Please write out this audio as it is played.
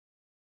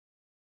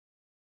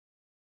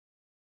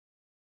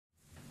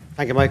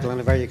Thank you, Michael, and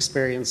a very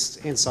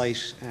experienced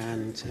insight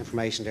and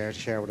information there to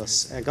share with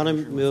us. I'm going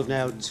to move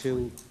now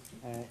to,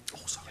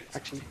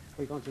 actually, are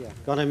we going to, yeah.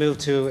 Going to move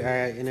to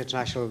an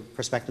international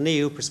perspective, an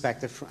EU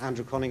perspective from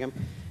Andrew Cunningham,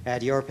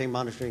 the European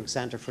Monitoring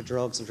Centre for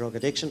Drugs and Drug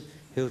Addiction,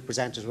 who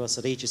presented to us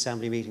at each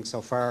Assembly meeting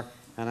so far,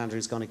 and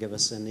Andrew's going to give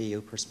us an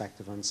EU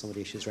perspective on some of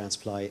the issues around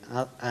supply.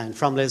 And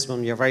from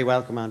Lisbon, you're very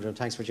welcome, Andrew, and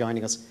thanks for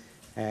joining us.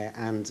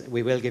 And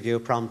we will give you a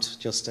prompt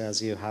just as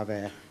you have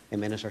a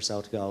minute or so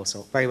to go.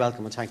 So very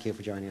welcome and thank you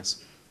for joining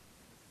us.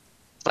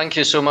 Thank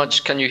you so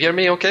much. Can you hear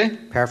me okay?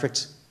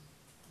 Perfect.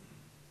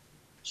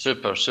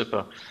 Super,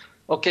 super.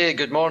 Okay,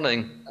 good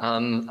morning.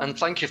 And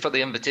thank you for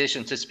the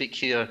invitation to speak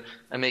here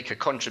and make a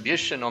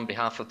contribution on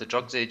behalf of the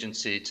Drugs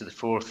Agency to the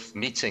 4th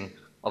meeting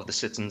of the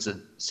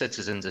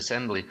Citizens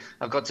Assembly.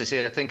 I've got to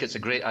say, I think it's a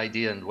great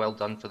idea and well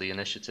done for the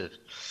initiative.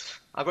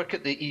 I work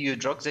at the EU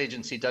Drugs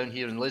Agency down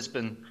here in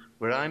Lisbon,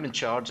 where I'm in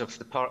charge of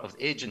the part of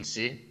the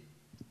agency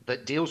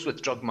that deals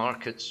with drug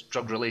markets,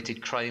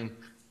 drug-related crime,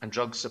 and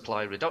drug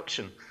supply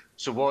reduction.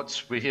 So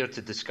what we're here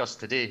to discuss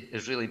today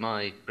is really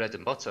my bread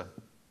and butter.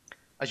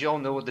 As you all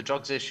know, the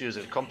drugs issue is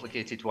a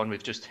complicated one.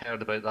 We've just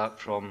heard about that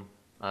from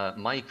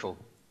Michael.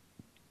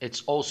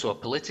 It's also a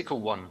political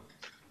one.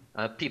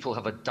 People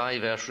have a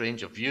diverse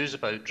range of views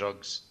about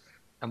drugs.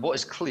 And what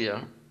is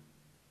clear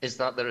is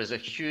that there is a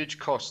huge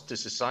cost to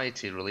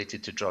society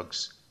related to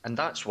drugs. And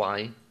that's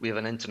why we have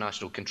an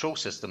international control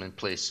system in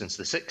place since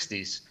the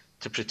 60s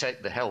to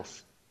protect the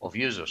health of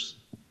users.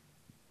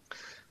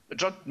 But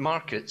drug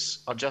markets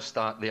are just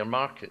that, they are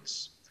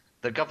markets.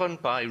 They're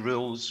governed by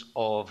rules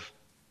of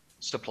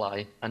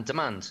supply and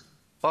demand,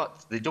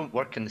 but they don't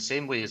work in the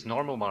same way as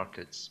normal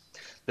markets.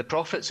 The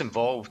profits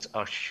involved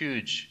are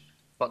huge,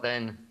 but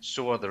then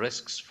so are the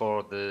risks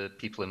for the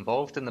people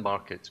involved in the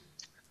market.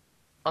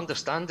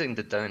 Understanding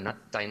the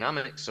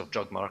dynamics of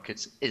drug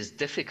markets is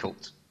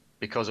difficult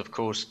because, of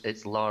course,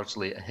 it's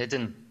largely a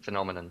hidden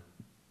phenomenon.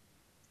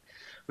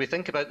 We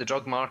think about the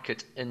drug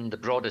market in the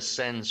broadest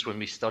sense when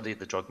we study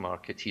the drug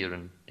market here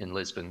in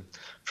Lisbon,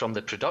 from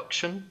the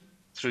production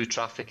through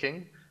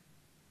trafficking,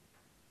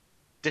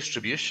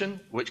 distribution,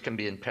 which can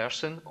be in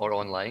person or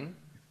online,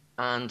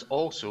 and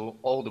also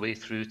all the way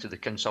through to the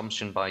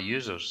consumption by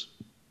users.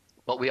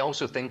 But we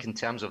also think in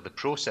terms of the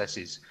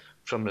processes,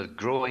 from the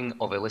growing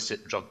of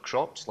illicit drug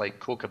crops like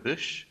coca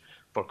bush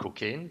for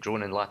cocaine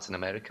grown in Latin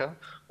America,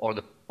 or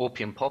the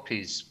opium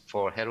poppies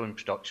for heroin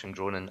production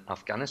grown in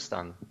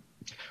Afghanistan.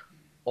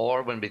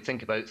 Or when we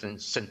think about the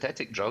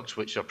synthetic drugs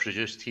which are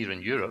produced here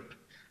in Europe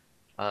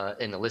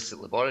in illicit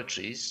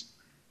laboratories,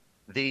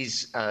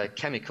 these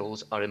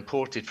chemicals are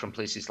imported from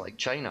places like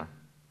China.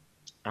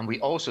 And we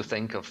also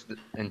think of,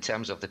 in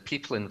terms of the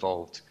people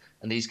involved,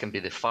 and these can be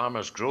the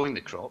farmers growing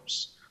the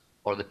crops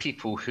or the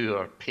people who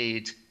are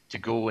paid to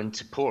go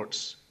into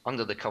ports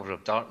under the cover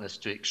of darkness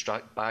to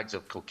extract bags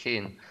of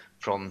cocaine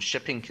from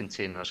shipping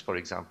containers, for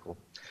example.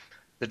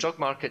 The drug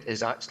market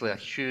is actually a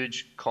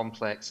huge,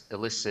 complex,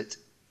 illicit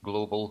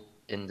global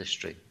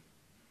industry.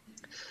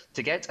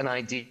 To get an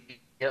idea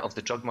of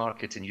the drug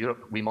market in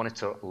Europe, we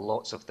monitor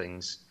lots of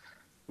things.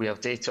 We have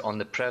data on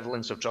the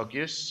prevalence of drug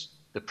use,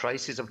 the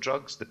prices of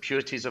drugs, the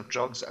purities of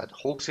drugs at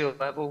wholesale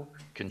level,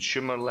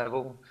 consumer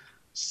level,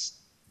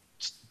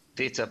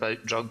 data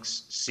about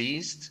drugs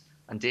seized,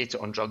 and data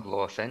on drug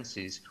law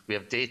offences. We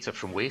have data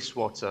from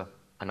wastewater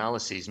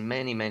analyses,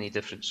 many, many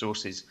different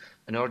sources.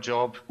 And our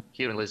job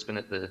here in Lisbon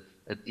at the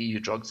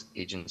EU Drugs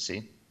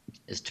Agency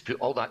is to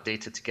put all that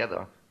data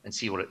together and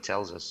see what it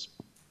tells us.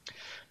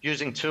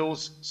 Using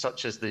tools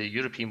such as the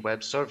European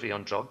Web Survey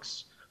on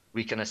Drugs,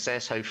 we can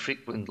assess how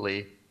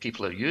frequently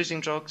people are using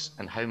drugs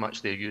and how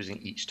much they're using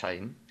each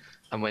time.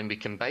 And when we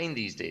combine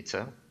these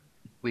data,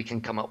 we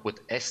can come up with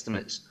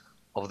estimates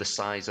of the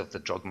size of the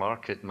drug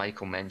market.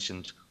 Michael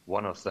mentioned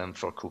one of them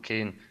for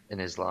cocaine in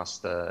his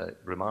last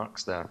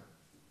remarks there.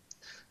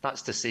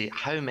 That's to say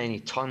how many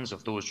tons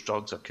of those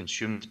drugs are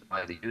consumed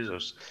by the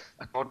users.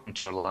 According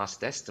to our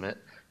last estimate,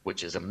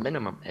 which is a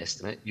minimum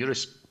estimate,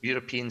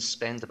 Europeans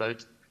spend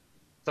about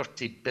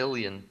 30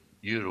 billion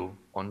euro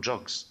on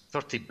drugs.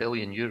 30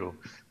 billion euro.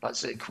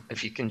 That's,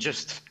 if you can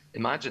just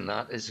imagine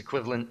that, is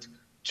equivalent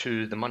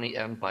to the money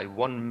earned by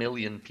 1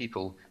 million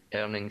people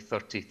earning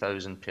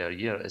 30,000 per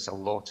year. It's a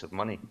lot of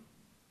money.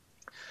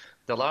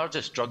 The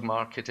largest drug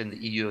market in the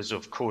EU is,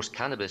 of course,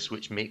 cannabis,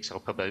 which makes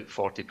up about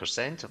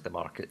 40% of the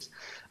market.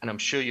 And I'm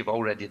sure you've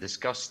already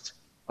discussed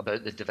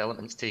about the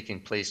developments taking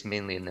place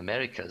mainly in the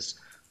Americas,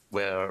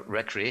 where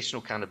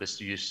recreational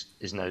cannabis use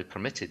is now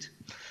permitted.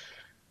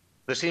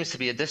 There seems to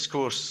be a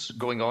discourse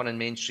going on in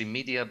mainstream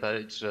media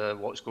about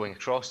what's going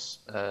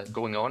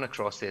on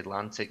across the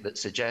Atlantic that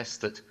suggests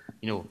that,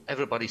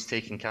 everybody's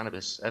taking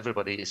cannabis.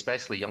 Everybody,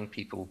 especially young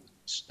people,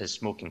 is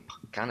smoking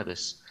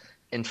cannabis.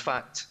 In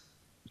fact,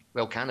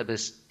 well,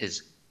 cannabis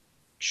is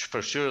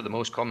for sure the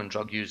most common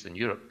drug used in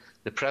Europe.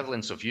 The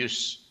prevalence of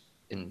use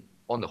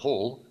on the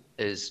whole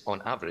is,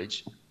 on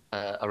average,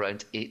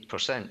 around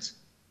 8%.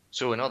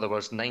 So in other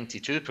words,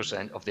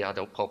 92% of the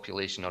adult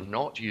population are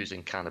not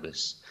using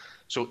cannabis.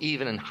 So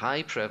even in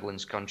high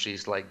prevalence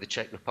countries like the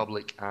Czech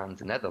Republic and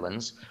the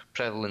Netherlands,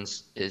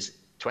 prevalence is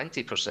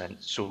 20%.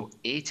 So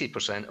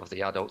 80% of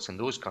the adults in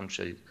those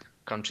countries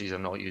are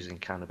not using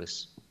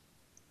cannabis.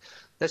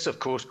 This, of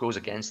course, goes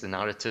against the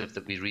narrative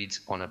that we read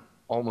on an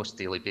almost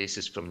daily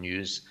basis from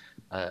news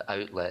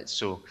outlets.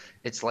 So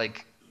it's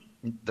like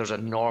there's a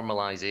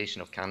normalization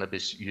of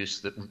cannabis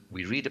use that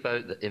we read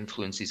about that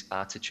influences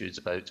attitudes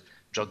about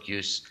drug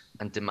use,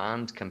 and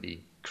demand can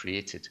be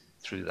created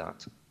through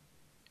that.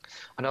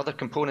 Another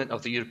component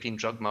of the European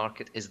drug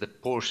market is the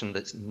portion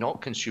that's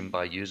not consumed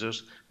by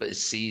users, but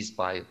is seized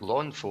by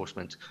law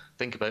enforcement.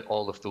 Think about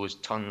all of those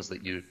tons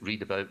that you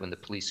read about when the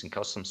police and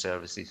customs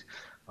services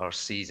are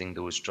seizing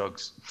those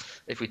drugs.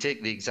 If we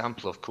take the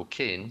example of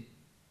cocaine,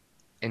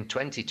 in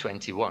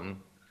 2021,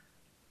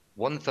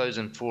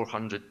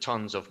 1,400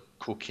 tons of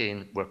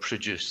cocaine were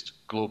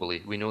produced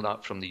globally. We know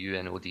that from the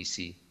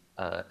UNODC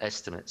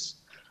estimates.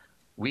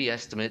 We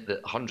estimate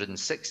that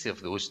 160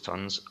 of those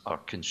tons are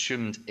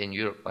consumed in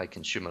Europe by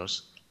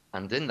consumers,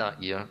 and in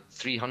that year,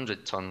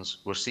 300 tons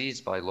were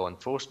seized by law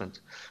enforcement.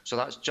 So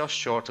that's just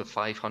short of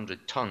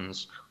 500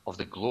 tons of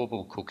the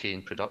global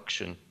cocaine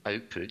production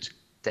output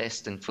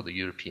destined for the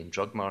European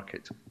drug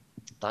market.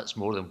 That's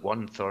more than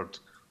 1/3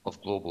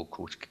 of global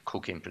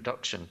cocaine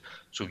production.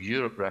 So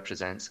Europe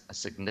represents a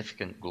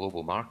significant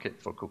global market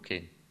for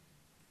cocaine.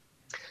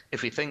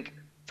 If we think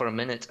for a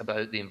minute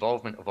about the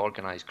involvement of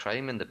organised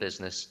crime in the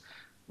business,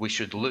 we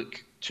should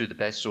look to the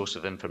best source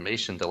of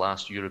information, the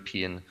last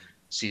European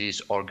Serious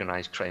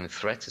Organised Crime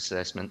Threat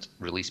Assessment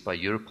released by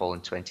Europol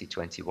in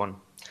 2021.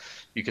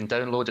 You can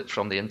download it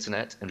from the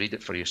internet and read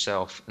it for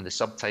yourself, and the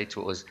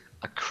subtitle is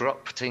 "A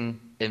Corrupting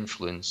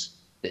Influence,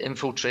 the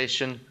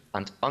Infiltration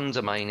and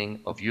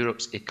Undermining of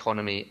Europe's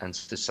Economy and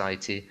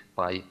Society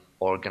by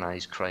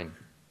Organised Crime."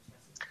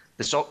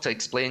 The SOCTA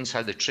explains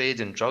how the trade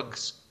in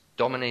drugs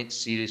dominates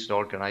serious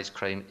organised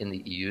crime in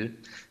the EU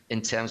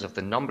in terms of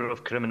the number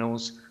of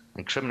criminals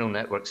and criminal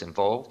networks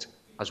involved,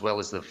 as well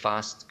as the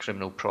vast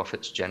criminal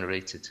profits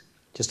generated.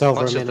 Just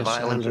over a minute,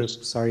 Andrew.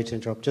 Sorry to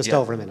interrupt. Just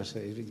over a minute,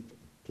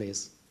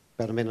 please.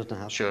 About a minute and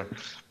a half. Sure.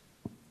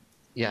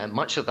 Yeah,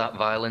 much of that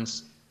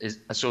violence is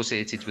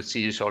associated with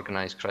serious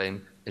organised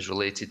crime is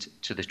related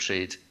to the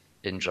trade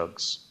in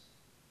drugs.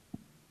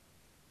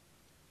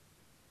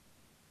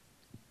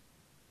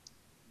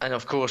 And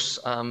of course,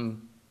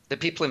 the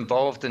people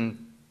involved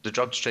in the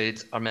drugs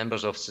trade are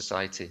members of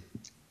society.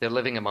 They're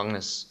living among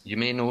us. You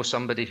may know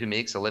somebody who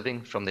makes a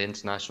living from the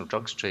international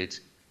drugs trade.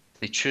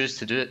 They choose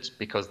to do it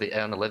because they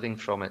earn a living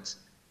from it.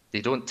 They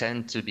don't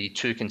tend to be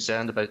too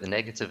concerned about the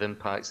negative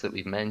impacts that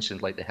we've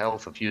mentioned, like the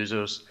health of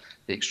users,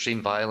 the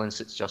extreme violence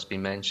that's just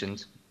been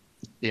mentioned,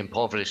 the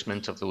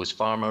impoverishment of those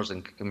farmers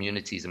and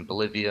communities in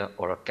Bolivia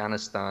or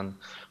Afghanistan,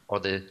 or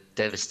the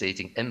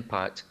devastating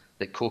impact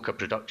that coca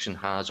production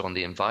has on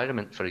the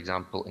environment, for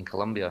example, in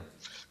Colombia.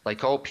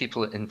 Like all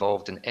people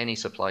involved in any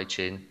supply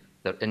chain,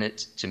 they're in it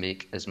to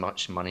make as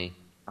much money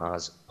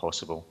as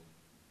possible.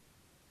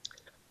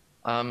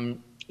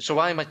 So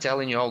why am I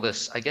telling you all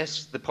this? I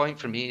guess the point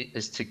for me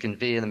is to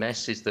convey the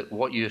message that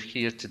what you're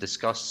here to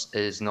discuss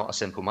is not a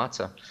simple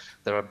matter.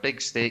 There are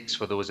big stakes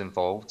for those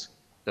involved.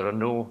 There are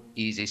no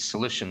easy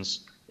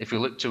solutions. If we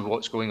look to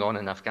what's going on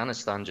in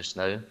Afghanistan just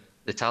now,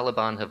 the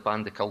Taliban have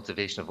banned the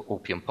cultivation of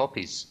opium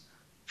poppies.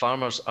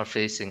 Farmers are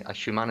facing a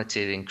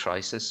humanitarian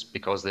crisis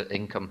because their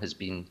income has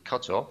been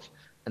cut off,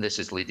 and this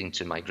is leading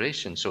to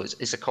migration. So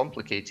it's a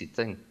complicated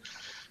thing.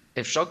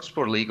 If drugs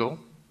were legal,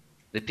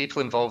 the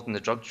people involved in the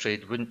drug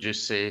trade wouldn't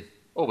just say,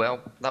 "Oh,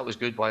 well, that was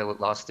good while it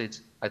lasted.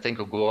 I think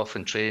I'll go off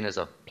and train as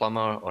a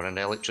plumber or an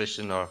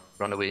electrician or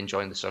run away and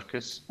join the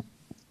circus."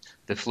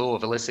 The flow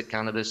of illicit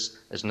cannabis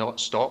has not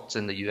stopped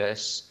in the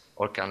US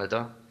or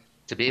Canada.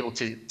 To be able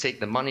to take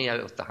the money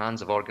out of the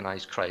hands of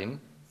organised crime,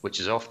 which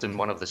is often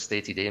one of the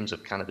stated aims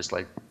of cannabis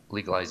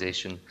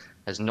legalisation,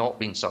 has not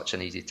been such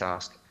an easy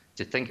task.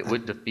 To think it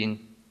would have been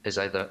is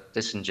either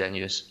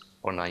disingenuous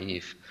or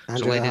naive.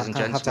 Andrew, so, ladies and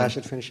gentlemen, I have to ask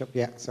you to finish up.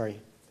 Yeah, sorry.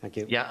 Thank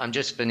you. Yeah, I'm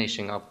just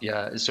finishing up.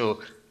 Yeah,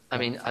 so I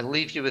mean, I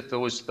leave you with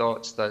those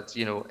thoughts that,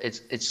 you know,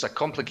 it's a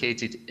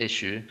complicated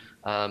issue.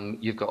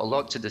 You've got a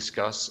lot to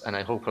discuss, and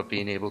I hope I've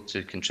been able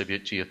to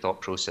contribute to your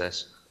thought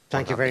process.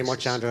 Thank you very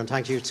much, Andrew, and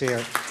thank you to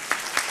your